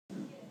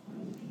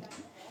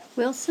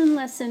Wilson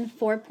Lesson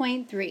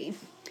 4.3.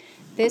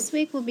 This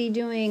week we'll be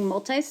doing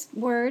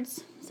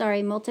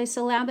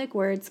multisyllabic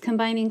words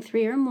combining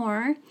 3 or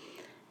more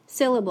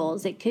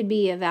syllables. It could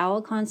be a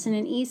vowel,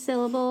 consonant, E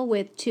syllable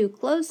with 2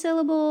 closed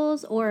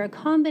syllables or a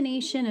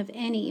combination of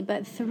any,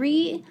 but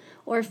 3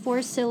 or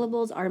 4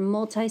 syllables are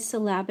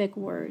multisyllabic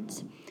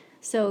words.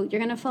 So you're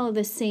going to follow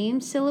the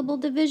same syllable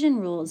division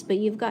rules, but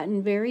you've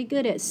gotten very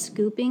good at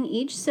scooping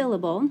each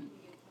syllable,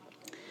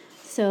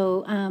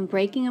 so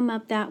breaking them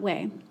up that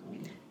way.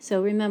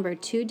 So remember,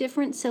 2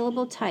 different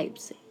syllable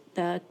types,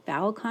 the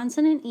vowel,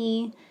 consonant,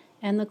 E,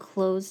 and the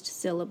closed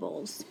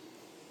syllables.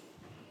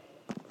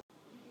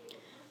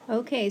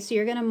 Okay, so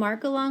you're going to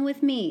mark along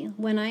with me.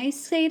 When I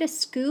say to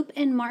scoop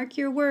and mark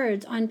your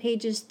words on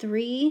pages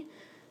 3,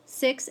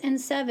 6, and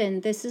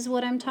 7, this is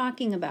what I'm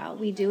talking about.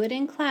 We do it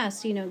in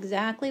class, so you know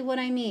exactly what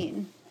I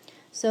mean.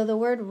 So the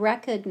word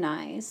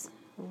recognize,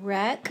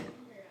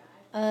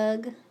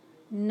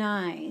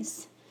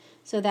 nice.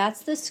 So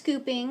that's the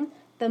scooping.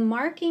 The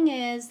marking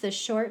is the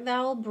short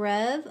vowel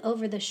brev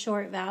over the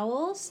short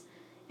vowels,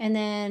 and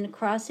then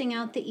crossing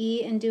out the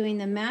E and doing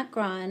the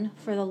macron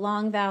for the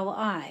long vowel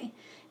I.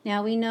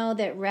 Now we know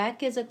that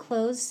rec is a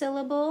closed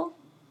syllable,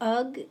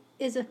 ug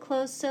is a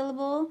closed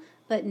syllable,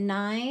 but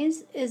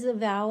nice is a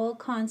vowel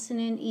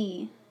consonant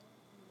E.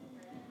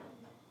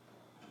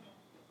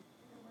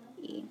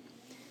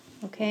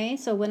 Okay,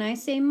 so when I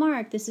say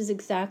mark, this is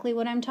exactly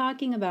what I'm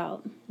talking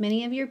about.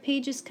 Many of your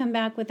pages come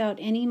back without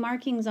any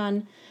markings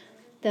on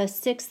the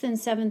 6th and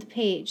 7th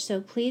page, so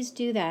please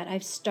do that.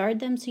 I've starred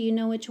them so you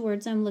know which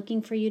words I'm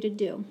looking for you to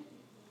do.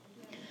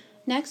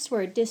 Next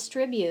word,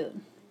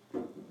 distribute.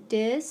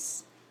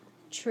 Distribute.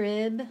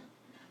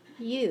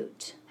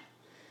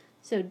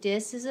 So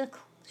dis is a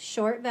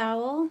short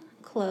vowel,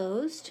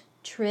 closed.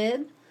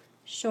 Trib,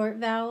 short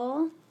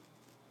vowel,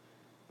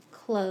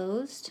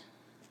 closed,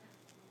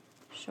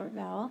 short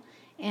vowel.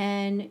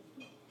 And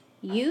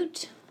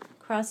ute,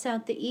 cross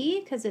out the E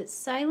because it's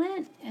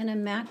silent, and a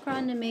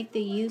macron to make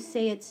the U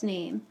say its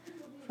name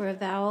for a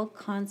vowel,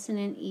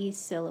 consonant, E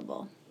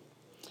syllable.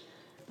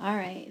 All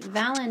right,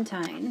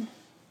 Valentine.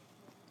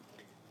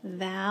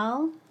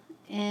 Val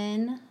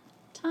and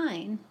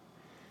tine.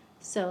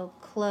 So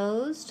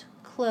closed,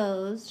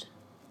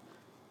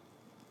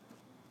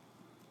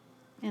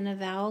 and a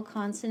vowel,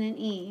 consonant,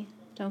 E.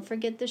 Don't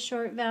forget the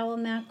short vowel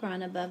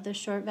macron above the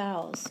short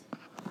vowels.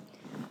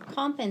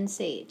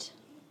 Compensate.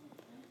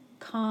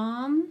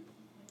 Compensate.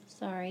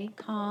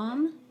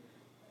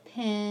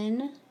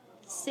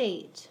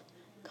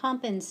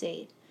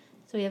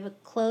 So we have a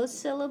closed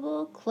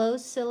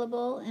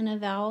syllable, and a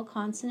vowel,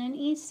 consonant,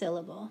 E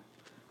syllable.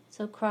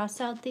 So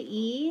cross out the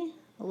E,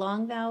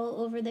 long vowel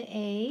over the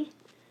A,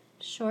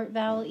 short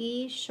vowel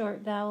E, short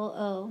vowel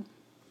O.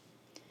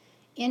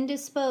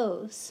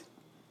 Indispose.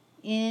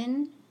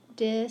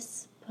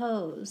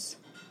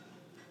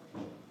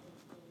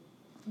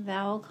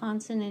 Vowel,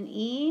 consonant,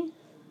 E,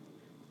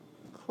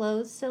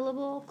 closed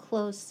syllable.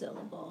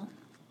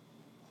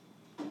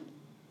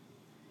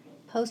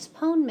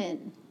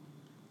 Postponement.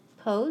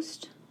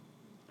 Postponement.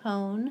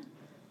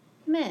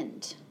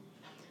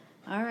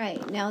 All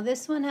right, now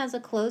this one has a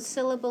closed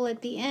syllable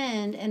at the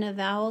end and a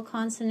vowel,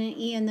 consonant,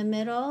 E in the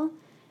middle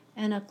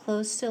and a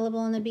closed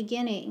syllable in the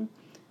beginning.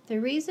 The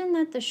reason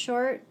that the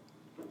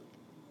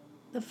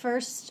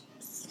first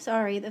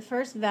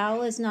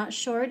vowel is not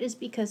short is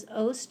because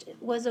ost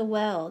was a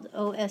weld,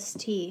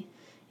 O-S-T.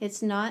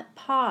 It's not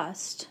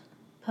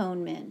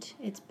postponement,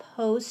 it's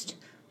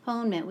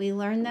postponement. We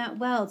learned that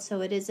weld,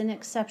 so it is an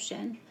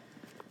exception.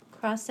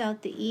 Cross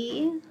out the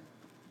E,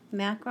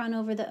 macron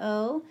over the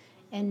O,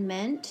 and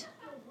ment,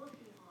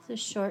 the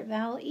short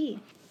vowel E.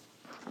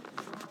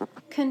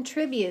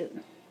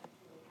 Contribute.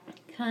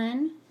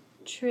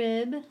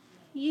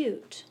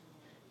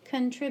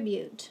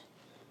 Contribute.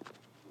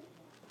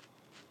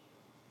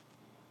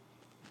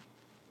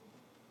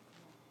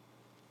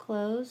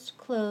 Closed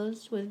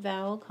with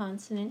vowel,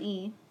 consonant,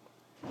 E.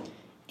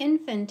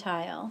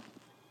 Infantile.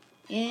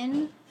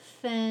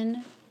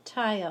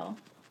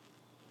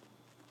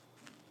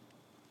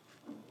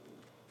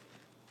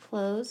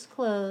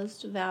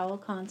 Closed, vowel,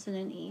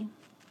 consonant, E.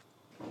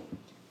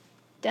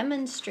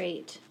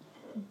 Demonstrate.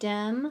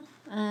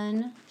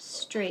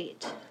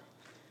 Demonstrate.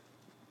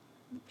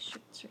 Make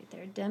sure it's right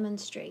there.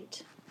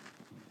 Demonstrate.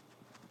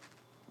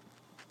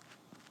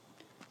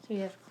 So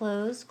we have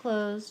closed,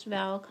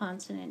 vowel,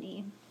 consonant,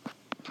 E.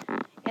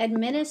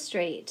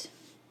 Administrate.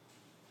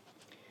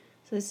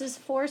 So this is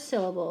 4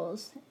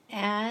 syllables.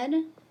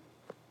 Ad,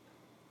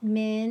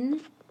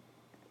 min,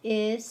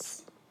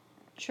 is,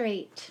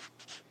 trait.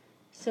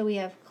 So we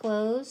have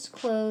closed,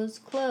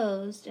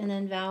 and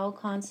then vowel,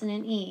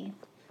 consonant, E.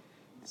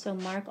 So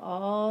mark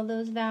all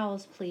those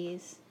vowels,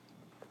 please.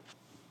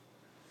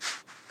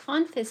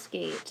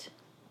 Confiscate.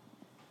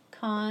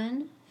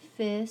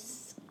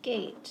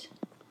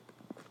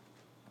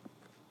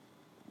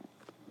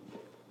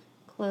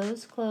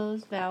 Closed,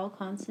 vowel,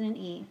 consonant,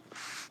 E.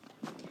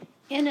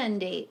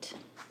 Inundate.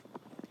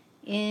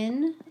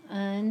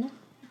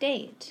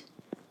 Inundate.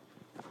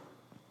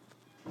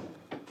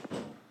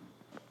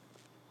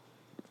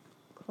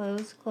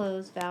 Close,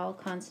 close, vowel,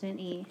 consonant,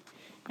 E.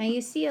 Now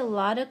you see a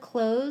lot of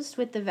closed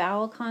with the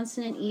vowel,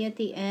 consonant, E at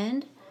the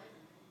end.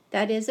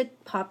 That is a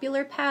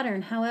popular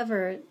pattern.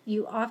 However,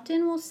 you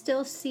often will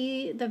still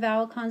see the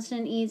vowel,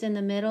 consonant, E's in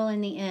the middle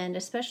and the end,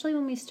 especially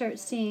when we start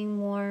seeing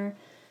more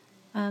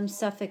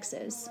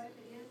suffixes.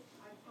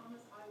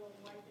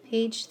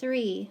 Page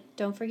 3.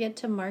 Don't forget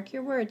to mark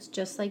your words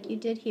just like you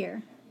did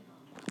here.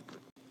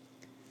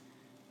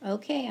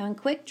 Okay, on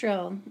quick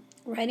drill,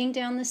 writing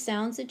down the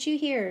sounds that you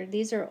hear.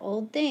 These are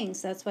old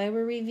things. That's why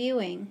we're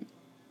reviewing.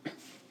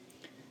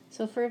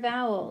 So for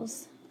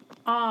vowels,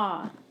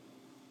 ah,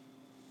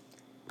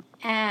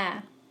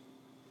 a,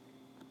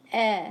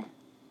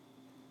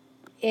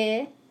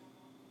 I,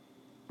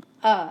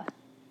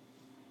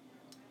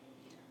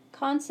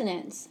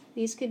 Consonants.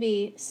 These could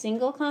be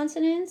single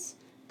consonants,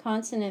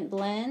 consonant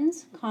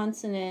blends,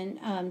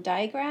 consonant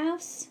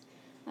digraphs.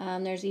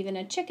 There's even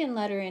a chicken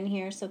letter in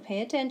here, so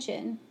pay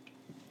attention.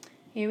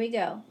 Here we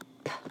go.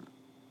 P,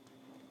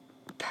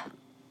 p.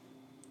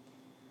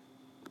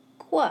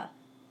 Qua,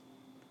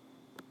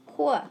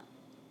 qua.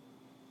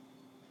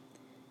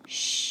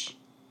 Sh,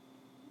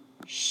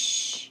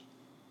 sh.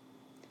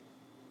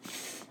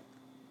 F,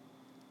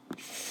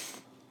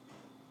 f.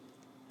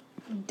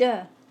 D,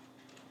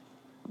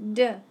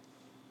 d.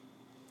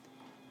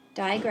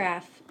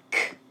 Digraph.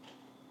 K,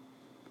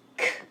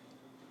 k.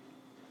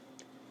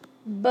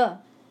 B,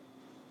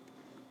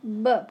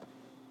 b.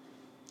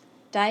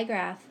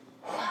 Digraph.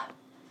 Wha,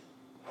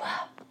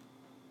 wha.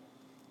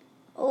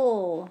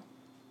 O,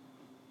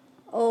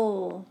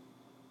 o.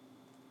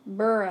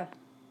 Br,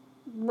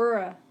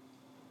 br.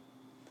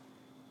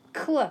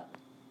 Cl,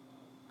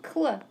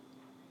 cl.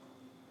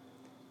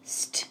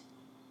 St,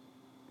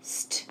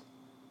 st.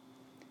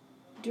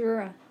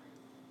 Dra,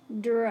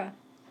 dra.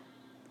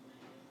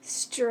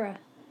 Stra,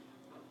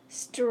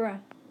 stra.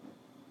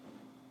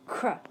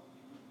 Cr,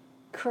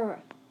 cr.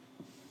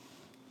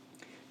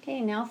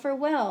 Okay, now for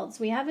welds.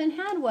 We haven't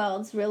had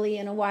welds really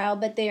in a while,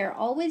 but they are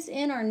always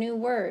in our new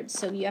words,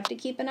 so you have to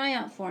keep an eye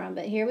out for them.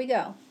 But here we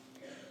go.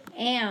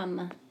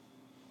 Am,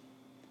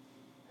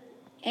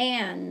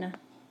 an,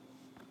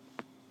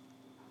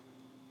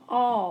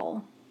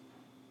 all,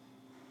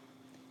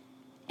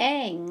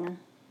 ang,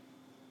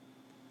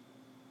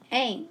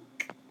 ank,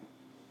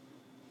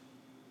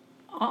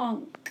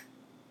 onk,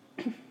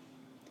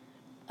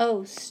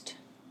 oast,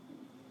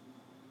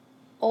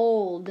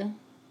 old,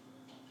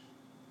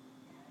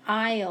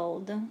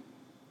 isled,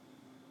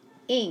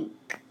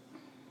 ink.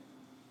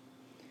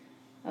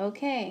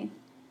 Okay,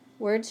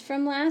 words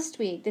from last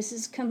week. This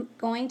is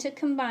going to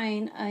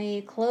combine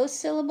a closed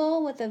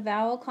syllable with a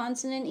vowel,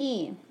 consonant,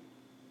 E.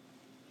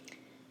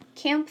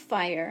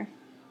 Campfire,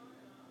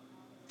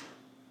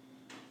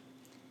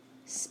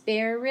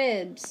 spare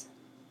ribs,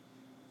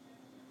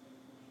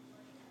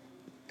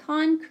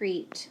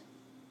 concrete,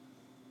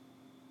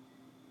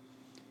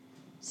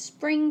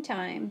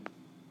 springtime,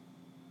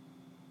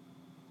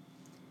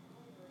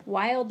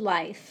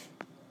 wildlife,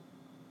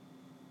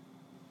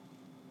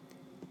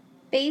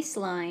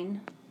 baseline,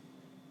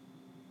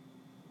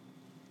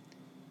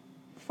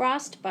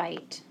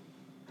 frostbite,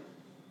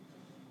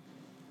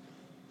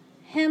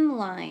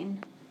 hemline,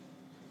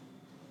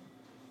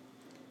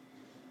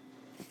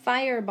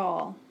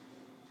 fireball,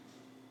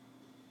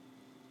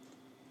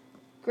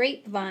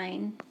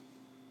 grapevine,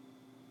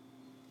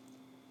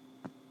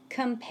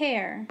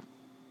 compare,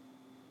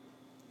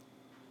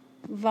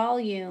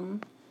 volume,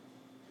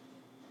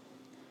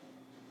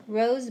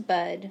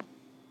 rosebud,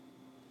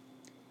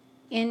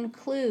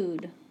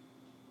 include,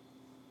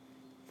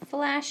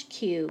 flash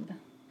cube.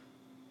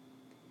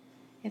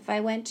 If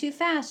I went too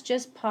fast,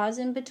 just pause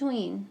in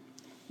between.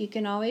 You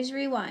can always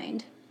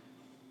rewind.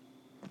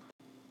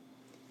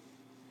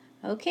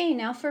 Okay,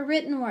 now for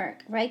written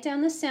work. Write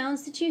down the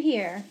sounds that you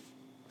hear.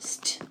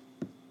 St.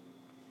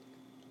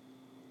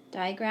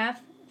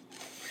 Digraph.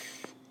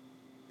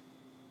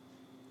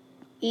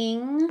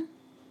 Ing.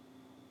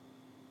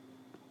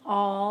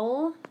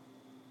 All.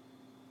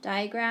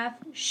 Digraph.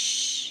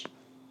 Sh.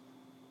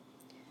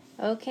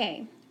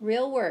 Okay,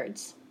 real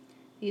words.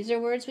 These are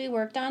words we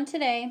worked on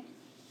today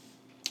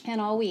and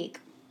all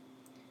week.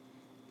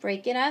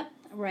 Break it up.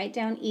 Write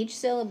down each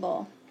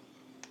syllable.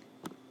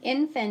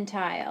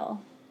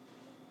 Infantile.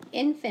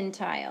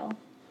 Infantile.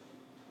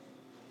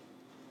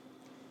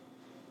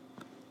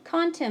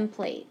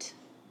 Contemplate.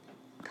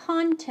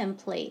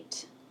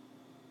 Contemplate.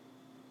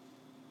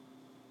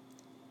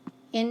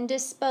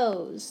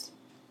 Indispose.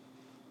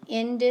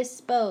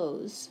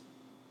 Indispose.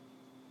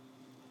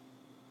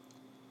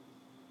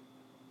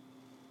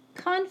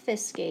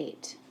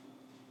 Confiscate.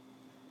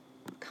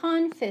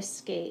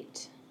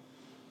 Confiscate.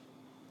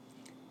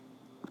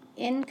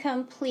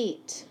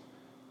 Incomplete.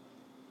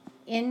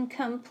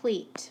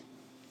 Incomplete.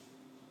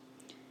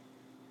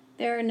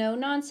 There are no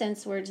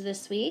nonsense words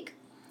this week.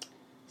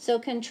 So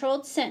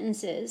controlled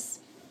sentences.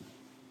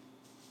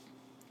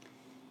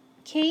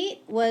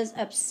 Kate was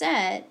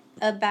upset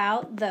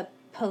about the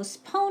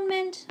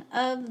postponement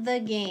of the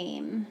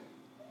game.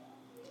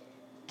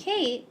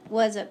 Kate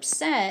was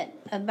upset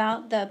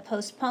about the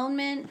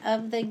postponement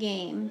of the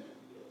game.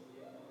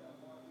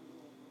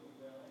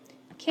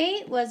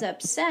 Kate was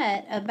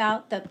upset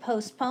about the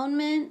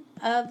postponement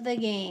of the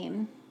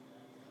game.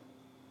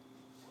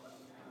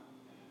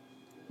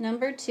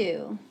 Number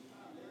 2.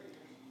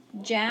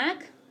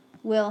 Jack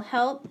will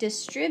help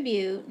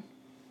distribute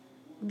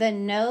the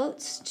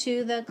notes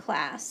to the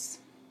class.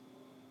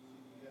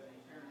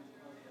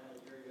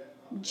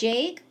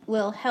 Jake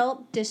will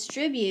help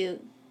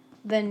distribute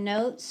the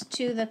notes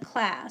to the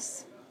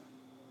class.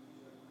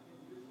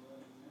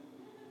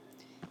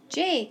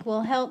 Jake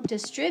will help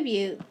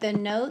distribute the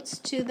notes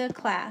to the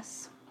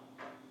class.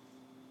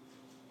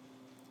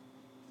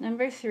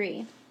 Number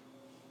 3.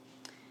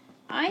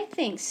 I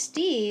think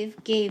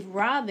Steve gave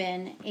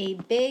Robin a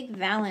big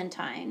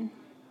Valentine.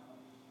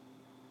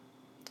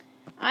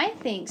 I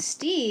think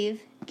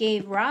Steve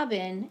gave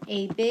Robin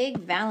a big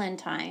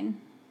Valentine.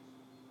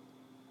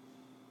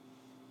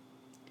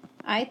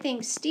 I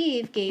think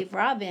Steve gave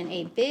Robin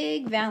a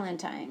big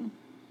Valentine.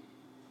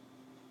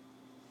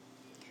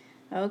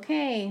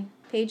 Okay,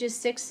 pages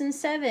 6 and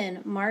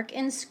 7. Mark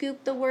and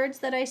scoop the words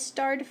that I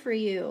starred for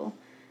you.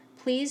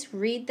 Please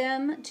read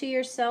them to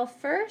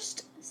yourself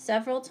first,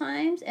 several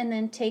times, and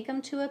then take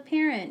them to a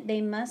parent.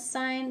 They must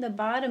sign the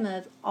bottom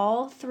of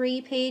all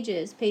 3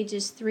 pages,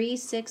 pages 3,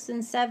 6,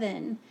 and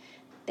 7.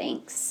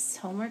 Thanks.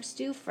 Homework's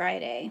due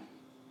Friday.